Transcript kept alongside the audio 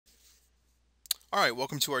All right,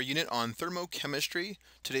 welcome to our unit on thermochemistry.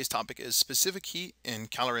 Today's topic is specific heat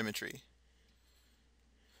and calorimetry.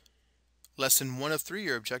 Lesson 1 of 3,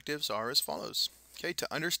 your objectives are as follows. Okay,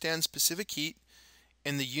 to understand specific heat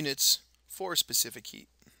and the units for specific heat.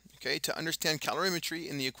 Okay, to understand calorimetry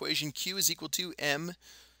in the equation Q is equal to M,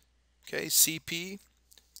 okay, Cp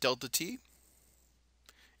delta T.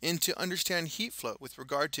 And to understand heat flow with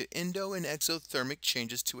regard to endo and exothermic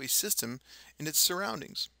changes to a system and its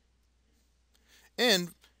surroundings. And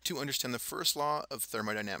to understand the first law of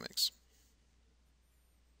thermodynamics.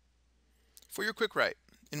 For your quick write,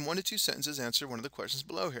 in 1 to 2 sentences, answer one of the questions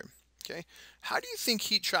below here. Okay, how do you think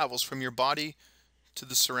heat travels from your body to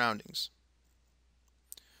the surroundings?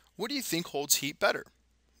 What do you think holds heat better,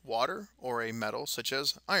 water or a metal such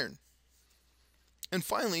as iron? And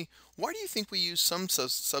finally, why do you think we use some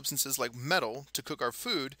substances like metal to cook our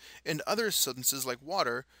food and other substances like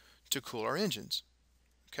water to cool our engines?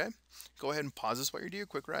 Okay, go ahead and pause this while you do your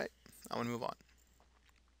quick write. I want to move on.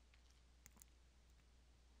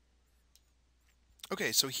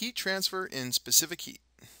 Okay, so heat transfer in specific heat.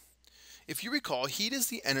 If you recall, heat is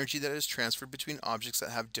the energy that is transferred between objects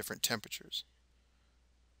that have different temperatures.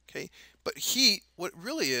 Okay, but heat, what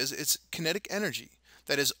really is, it's kinetic energy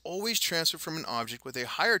that is always transferred from an object with a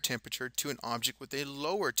higher temperature to an object with a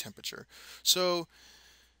lower temperature. So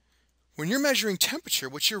when you're measuring temperature,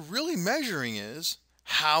 what you're really measuring is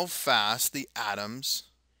how fast the atoms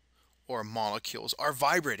or molecules are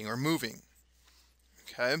vibrating or moving.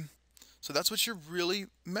 Okay, so that's what you're really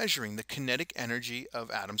measuring, the kinetic energy of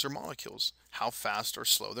atoms or molecules, how fast or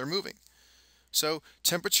slow they're moving. So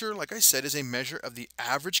temperature, like I said, is a measure of the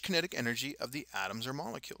average kinetic energy of the atoms or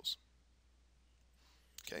molecules.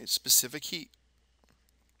 Okay, specific heat.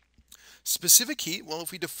 Specific heat, well,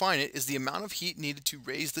 if we define it, is the amount of heat needed to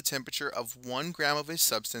raise the temperature of 1 gram of a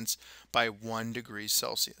substance by 1 degree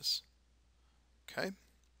Celsius. Okay,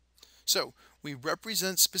 so we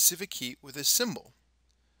represent specific heat with a symbol,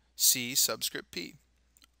 C subscript P.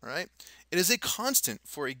 All right, it is a constant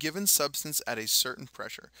for a given substance at a certain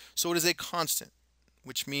pressure. So it is a constant,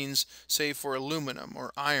 which means, say, for aluminum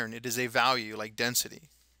or iron, it is a value like density.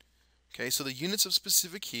 Okay, so the units of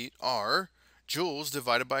specific heat are joules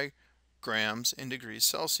divided by grams in degrees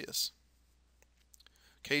Celsius.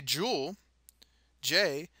 Okay, joule,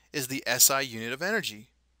 J, is the SI unit of energy.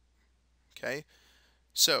 Okay,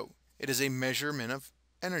 so it is a measurement of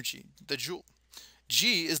energy, the joule.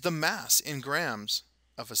 G is the mass in grams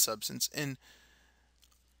of a substance, and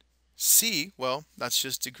C, well, that's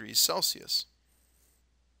just degrees Celsius.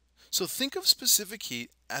 So think of specific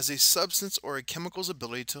heat as a substance or a chemical's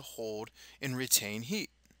ability to hold and retain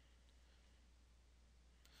heat.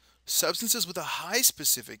 Substances with a high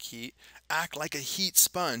specific heat act like a heat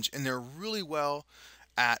sponge, and they're really well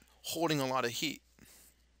at holding a lot of heat.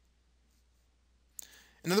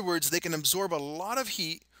 In other words, they can absorb a lot of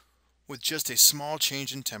heat with just a small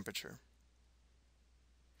change in temperature.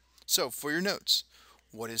 So for your notes,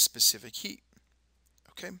 what is specific heat?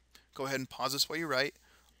 Okay, go ahead and pause this while you write.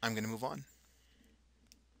 I'm going to move on.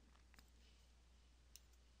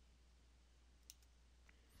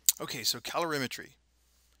 Okay, so calorimetry.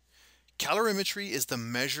 Calorimetry is the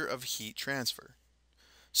measure of heat transfer.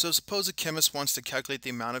 So suppose a chemist wants to calculate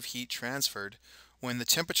the amount of heat transferred when the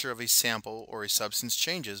temperature of a sample or a substance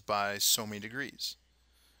changes by so many degrees.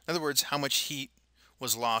 In other words, how much heat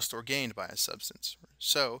was lost or gained by a substance.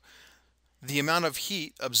 So the amount of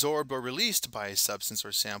heat absorbed or released by a substance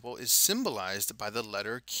or sample is symbolized by the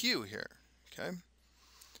letter Q here. Okay,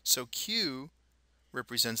 so Q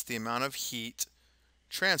represents the amount of heat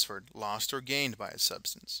transferred, lost, or gained by a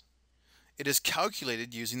substance. It is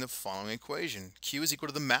calculated using the following equation. Q is equal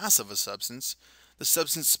to the mass of a substance, the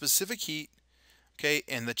substance's specific heat, okay,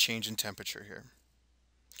 and the change in temperature here.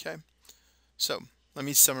 Okay, so let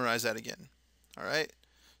me summarize that again. All right,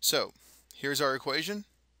 so here's our equation.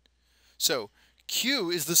 So Q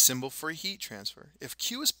is the symbol for heat transfer. If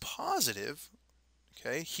Q is positive,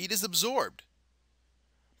 okay, heat is absorbed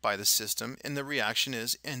by the system and the reaction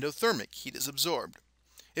is endothermic, heat is absorbed.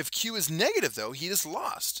 If Q is negative though, heat is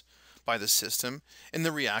lost by the system and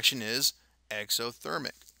the reaction is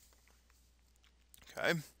exothermic.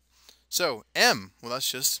 Okay, so M, well,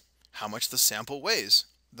 that's just how much the sample weighs,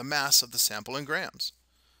 the mass of the sample in grams.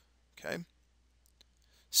 Okay,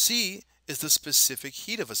 C is the specific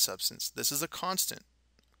heat of a substance. This is a constant.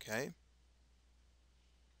 Okay,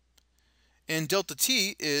 and delta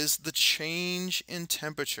T is the change in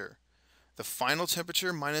temperature, the final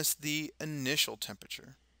temperature minus the initial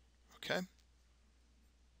temperature. Okay,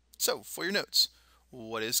 so for your notes,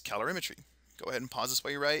 what is calorimetry? Go ahead and pause this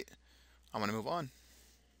while you write. I'm going to move on.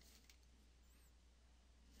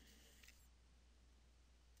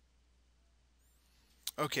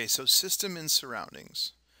 Okay, so system and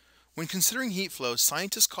surroundings. When considering heat flow,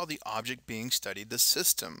 scientists call the object being studied the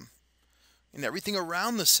system. And everything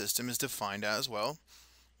around the system is defined as, well,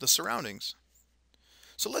 the surroundings.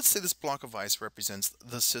 So let's say this block of ice represents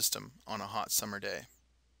the system on a hot summer day.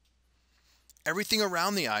 Everything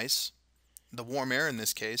around the ice, the warm air in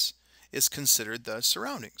this case, is considered the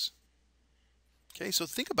surroundings. Okay, so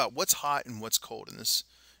think about what's hot and what's cold in this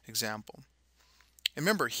example. And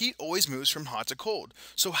remember, heat always moves from hot to cold.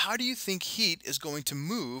 So how do you think heat is going to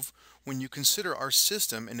move when you consider our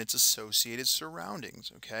system and its associated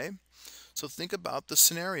surroundings? Okay, so think about the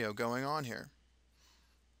scenario going on here.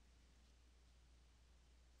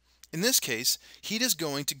 In this case, heat is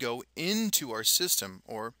going to go into our system,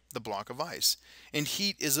 or the block of ice, and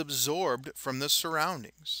heat is absorbed from the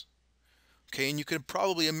surroundings. Okay, and you could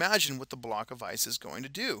probably imagine what the block of ice is going to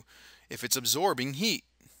do if it's absorbing heat.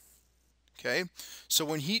 Okay, so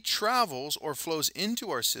when heat travels or flows into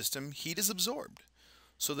our system, heat is absorbed.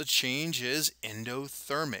 So the change is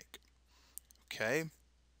endothermic. Okay,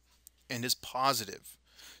 and is positive.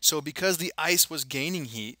 So because the ice was gaining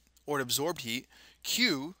heat or it absorbed heat,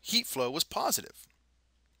 Q, heat flow, was positive.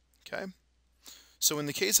 Okay, so in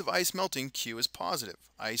the case of ice melting, Q is positive,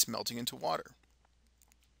 ice melting into water.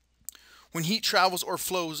 When heat travels or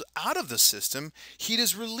flows out of the system, heat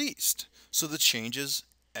is released. So the change is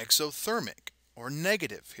exothermic, or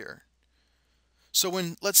negative here. So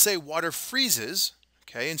when, let's say, water freezes,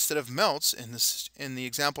 okay, instead of melts in the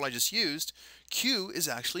example I just used, Q is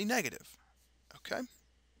actually negative. Okay?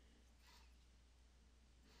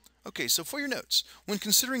 Okay, so for your notes, when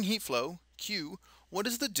considering heat flow, Q, what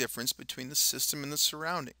is the difference between the system and the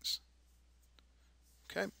surroundings?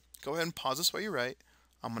 Okay, go ahead and pause this while you write.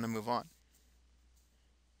 I'm going to move on.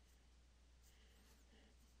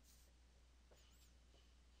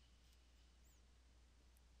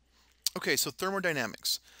 Okay, so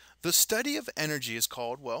thermodynamics. The study of energy is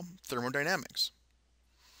called, well, thermodynamics.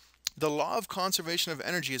 The law of conservation of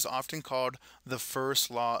energy is often called the first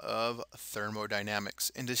law of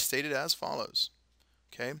thermodynamics and is stated as follows.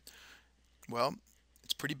 Okay, well,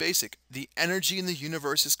 it's pretty basic. The energy in the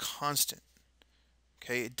universe is constant.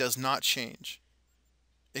 Okay, it does not change.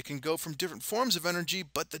 It can go from different forms of energy,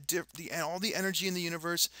 but all the energy in the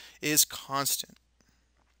universe is constant.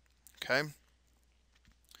 Okay,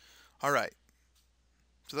 all right,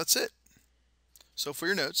 so that's it. So for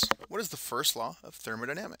your notes, what is the first law of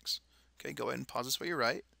thermodynamics? Okay, go ahead and pause this while you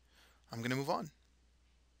write. I'm going to move on.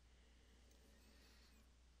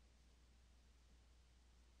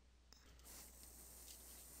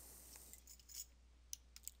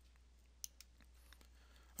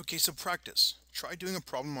 Okay, so practice. Try doing a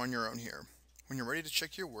problem on your own here. When you're ready to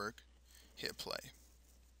check your work, hit play.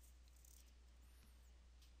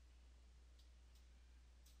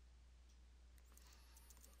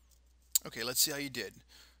 Okay, let's see how you did.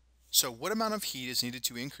 So what amount of heat is needed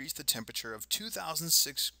to increase the temperature of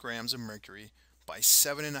 2006 grams of mercury by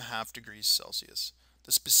 7.5 degrees Celsius?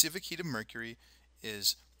 The specific heat of mercury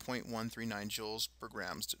is 0.139 joules per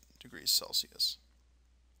grams degrees Celsius.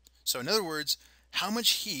 So in other words, how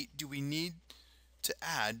much heat do we need to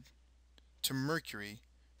add to mercury,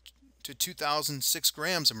 to 2006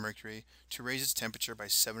 grams of mercury, to raise its temperature by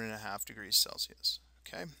 7.5 degrees Celsius?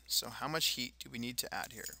 Okay, so how much heat do we need to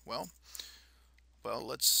add here? Well,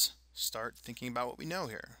 let's start thinking about what we know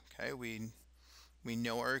here. Okay, we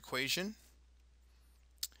know our equation.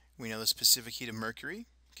 We know the specific heat of mercury,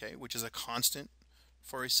 okay, which is a constant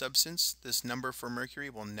for a substance. This number for mercury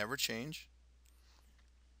will never change.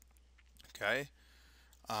 Okay,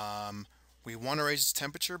 we want to raise its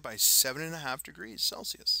temperature by 7.5 degrees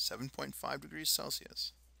Celsius, 7.5 degrees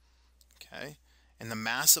Celsius. Okay, and the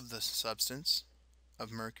mass of the substance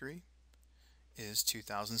of mercury is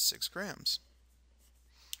 2006 grams.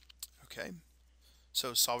 Okay,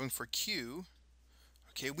 so solving for Q,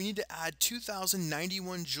 okay, we need to add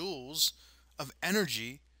 2091 joules of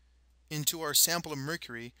energy into our sample of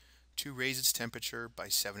mercury to raise its temperature by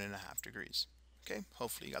 7.5 degrees. Okay,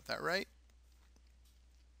 hopefully you got that right.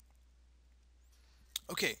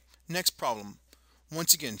 Okay, next problem.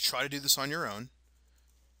 Once again, try to do this on your own.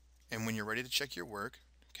 And when you're ready to check your work,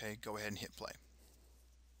 okay, go ahead and hit play.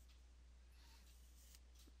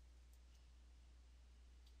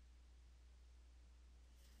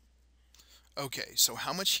 Okay, so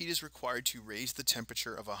how much heat is required to raise the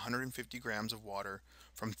temperature of 150 grams of water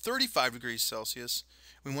from 35 degrees Celsius?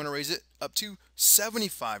 We want to raise it up to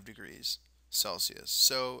 75 degrees Celsius.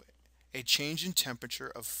 So a change in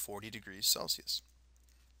temperature of 40 degrees Celsius.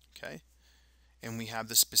 Okay, and we have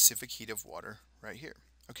the specific heat of water right here.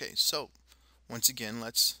 Okay, so once again,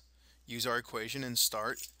 let's use our equation and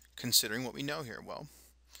start considering what we know here. Well,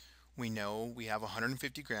 we know we have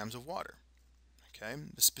 150 grams of water. Okay,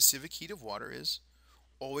 the specific heat of water is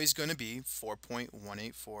always going to be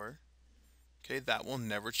 4.184. Okay, that will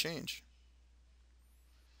never change.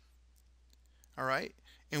 All right,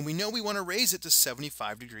 and we know we want to raise it to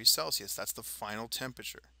 75 degrees Celsius. That's the final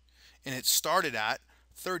temperature. And it started at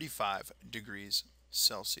 35 degrees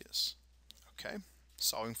Celsius. Okay,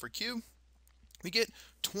 solving for Q, we get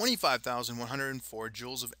 25,104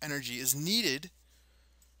 joules of energy is needed,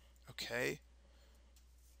 okay,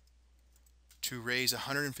 to raise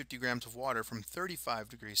 150 grams of water from 35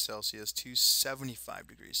 degrees Celsius to 75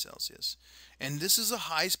 degrees Celsius. And this is a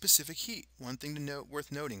high specific heat. One thing to note,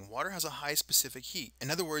 worth noting, water has a high specific heat.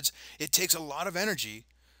 In other words, it takes a lot of energy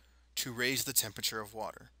to raise the temperature of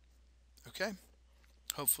water. Okay,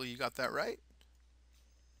 hopefully you got that right.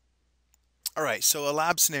 All right, so a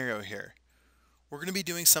lab scenario here. We're going to be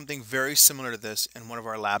doing something very similar to this in one of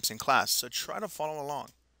our labs in class, so try to follow along.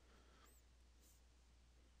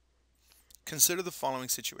 Consider the following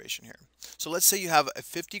situation here. So let's say you have a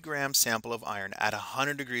 50-gram sample of iron at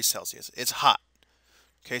 100 degrees Celsius. It's hot.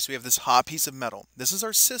 Okay, so we have this hot piece of metal. This is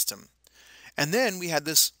our system. And then we had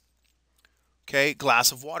this, okay,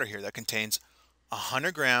 glass of water here that contains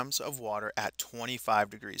 100 grams of water at 25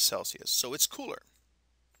 degrees Celsius. So it's cooler.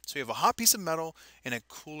 So we have a hot piece of metal and a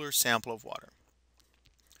cooler sample of water.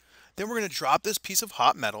 Then we're going to drop this piece of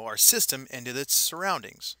hot metal, our system, into its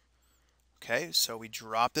surroundings. Okay, so we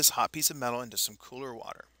drop this hot piece of metal into some cooler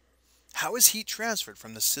water. How is heat transferred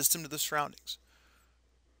from the system to the surroundings?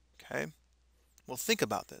 Okay, well, think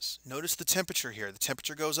about this. Notice the temperature here. The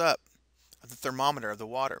temperature goes up of the thermometer of the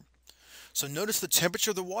water. So notice the temperature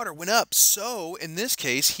of the water went up. So in this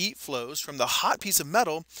case, heat flows from the hot piece of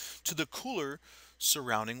metal to the cooler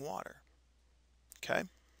surrounding water. Okay,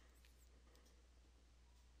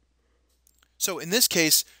 so in this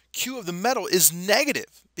case, Q of the metal is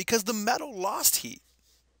negative because the metal lost heat.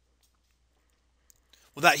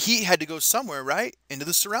 Well, that heat had to go somewhere, right? Into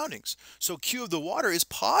the surroundings. So Q of the water is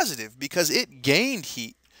positive because it gained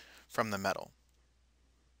heat from the metal.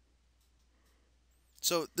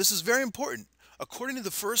 So this is very important. According to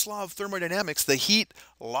the first law of thermodynamics, the heat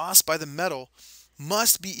lost by the metal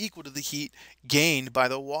must be equal to the heat gained by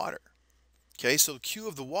the water. Okay, so Q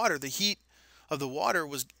of the water, the heat of the water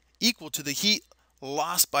was equal to the heat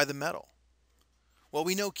lost by the metal. Well,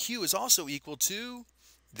 we know Q is also equal to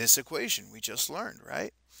this equation we just learned,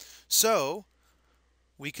 right? So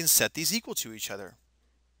we can set these equal to each other.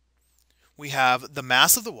 We have the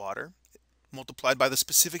mass of the water multiplied by the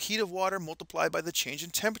specific heat of water multiplied by the change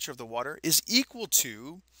in temperature of the water is equal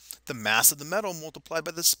to the mass of the metal multiplied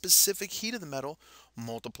by the specific heat of the metal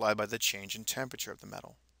multiplied by the change in temperature of the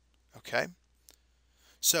metal. Okay?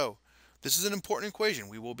 So this is an important equation.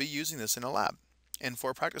 We will be using this in a lab and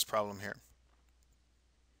for a practice problem here.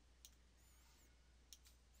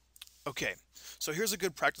 Okay, so here's a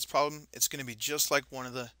good practice problem. It's going to be just like one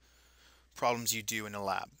of the problems you do in a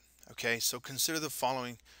lab. Okay, so consider the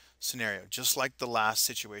following scenario, just like the last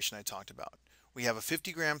situation I talked about. We have a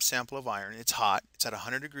 50-gram sample of iron. It's hot. It's at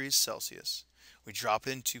 100 degrees Celsius. We drop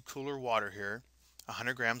it into cooler water here,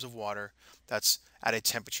 100 grams of water. That's at a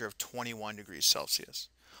temperature of 21 degrees Celsius.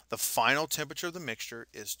 The final temperature of the mixture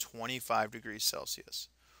is 25 degrees Celsius.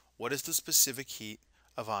 What is the specific heat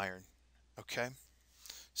of iron? Okay,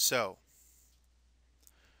 so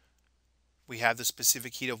we have the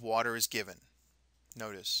specific heat of water is given.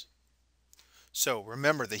 Notice. So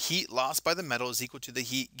remember, the heat lost by the metal is equal to the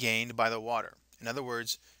heat gained by the water. In other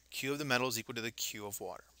words, Q of the metal is equal to the Q of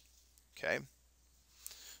water. Okay?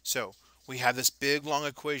 So we have this big long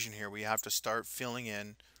equation here. We have to start filling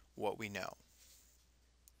in what we know.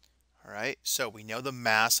 All right? So we know the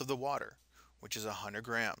mass of the water, which is 100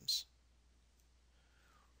 grams.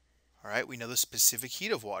 All right? We know the specific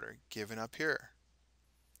heat of water given up here.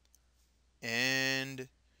 And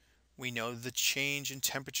we know the change in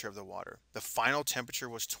temperature of the water. The final temperature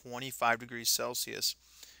was 25 degrees Celsius,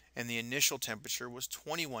 and the initial temperature was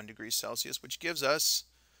 21 degrees Celsius, which gives us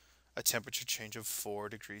a temperature change of 4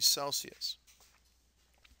 degrees Celsius.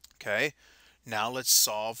 Okay, now let's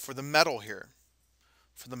solve for the metal here.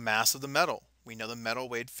 For the mass of the metal, we know the metal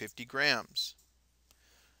weighed 50 grams.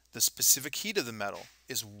 The specific heat of the metal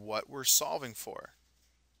is what we're solving for.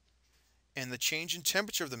 And the change in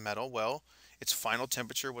temperature of the metal, well, its final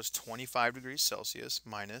temperature was 25 degrees Celsius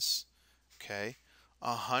minus, okay,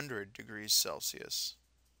 100 degrees Celsius.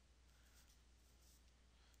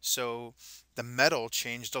 So the metal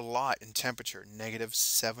changed a lot in temperature, negative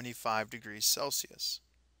 75 degrees Celsius.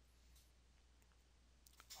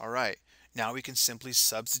 All right, now we can simply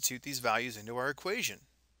substitute these values into our equation.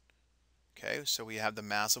 Okay, so we have the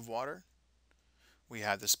mass of water. we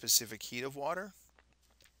have the specific heat of water,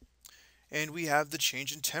 and we have the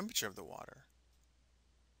change in temperature of the water.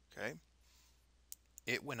 Okay,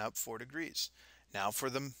 it went up 4 degrees. Now for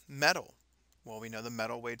the metal. Well, we know the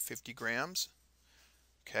metal weighed 50 grams.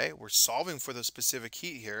 Okay, we're solving for the specific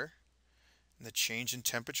heat here, and the change in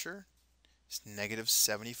temperature is negative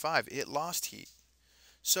 75. It lost heat.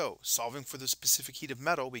 So, solving for the specific heat of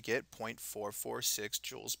metal, we get 0.446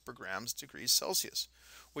 joules per grams degrees Celsius,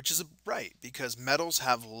 which is right because metals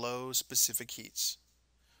have low specific heats.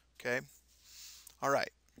 Okay? All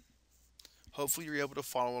right. Hopefully you're able to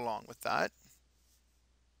follow along with that.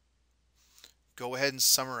 Go ahead and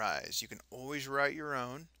summarize. You can always write your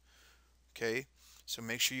own. Okay? So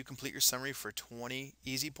make sure you complete your summary for 20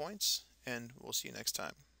 easy points, and we'll see you next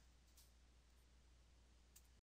time.